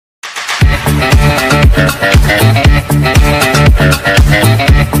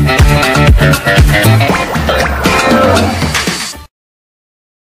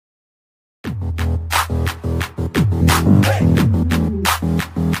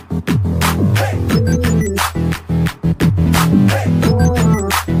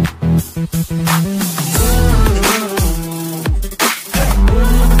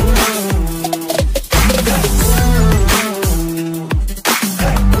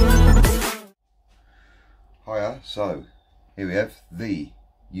So here we have the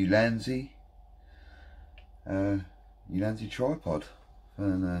Ulanzi tripod,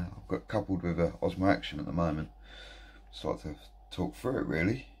 and I've got coupled with a Osmo Action at the moment. Just like to talk through it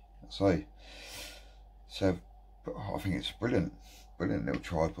really. So I think it's brilliant little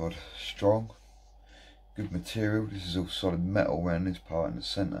tripod, strong, good material. This is all solid metal around this part in the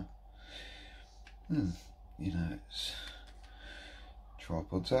centre. You know, it's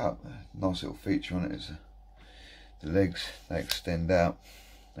tripod's out. Nice little feature on it is the legs, they extend out,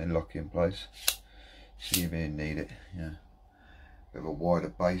 they lock in place. See if you need it. Yeah, bit of a wider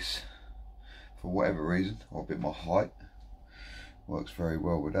base for whatever reason, or a bit more height. Works very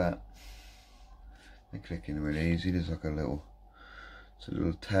well with that. They click in really easy. There's like a little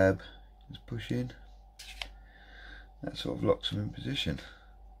tab. Just push in. That sort of locks them in position.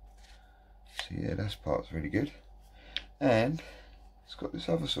 So yeah, that part's really good. And it's got this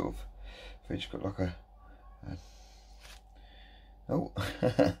other sort of feature. Got like a oh,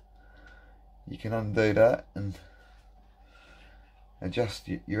 you can undo that and adjust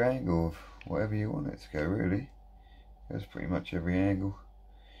your angle of whatever you want it to go. Really, goes pretty much every angle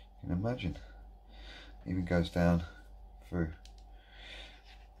you can imagine. Even goes down through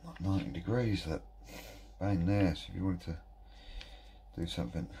like 90 degrees. That bang there. So if you wanted to do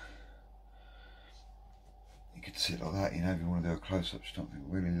something, you could sit like that. You know, if you want to do a close-up, something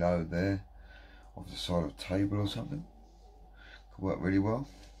really low there, off the side of a table or something, could work really well.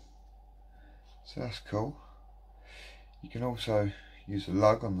 So that's cool. You can also use a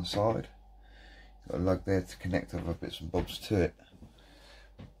lug on the side. Got a lug there to connect other bits and bobs to it.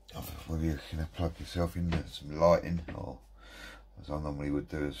 Whether you can plug yourself in some lighting, or as I normally would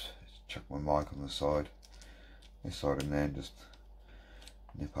do, is chuck my mic on the side, this side and there, and just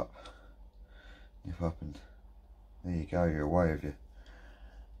nip up, and there you go. You're away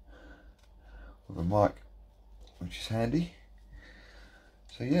with a mic, which is handy.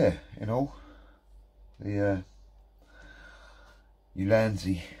 So yeah, in all, the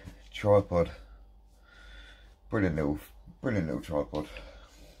Ulanzi tripod, brilliant little tripod.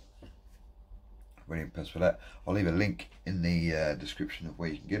 Really impressed with that. I'll leave a link in the description of where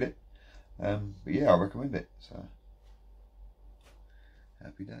you can get it. But yeah, I recommend it. So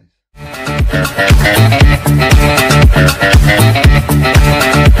happy days.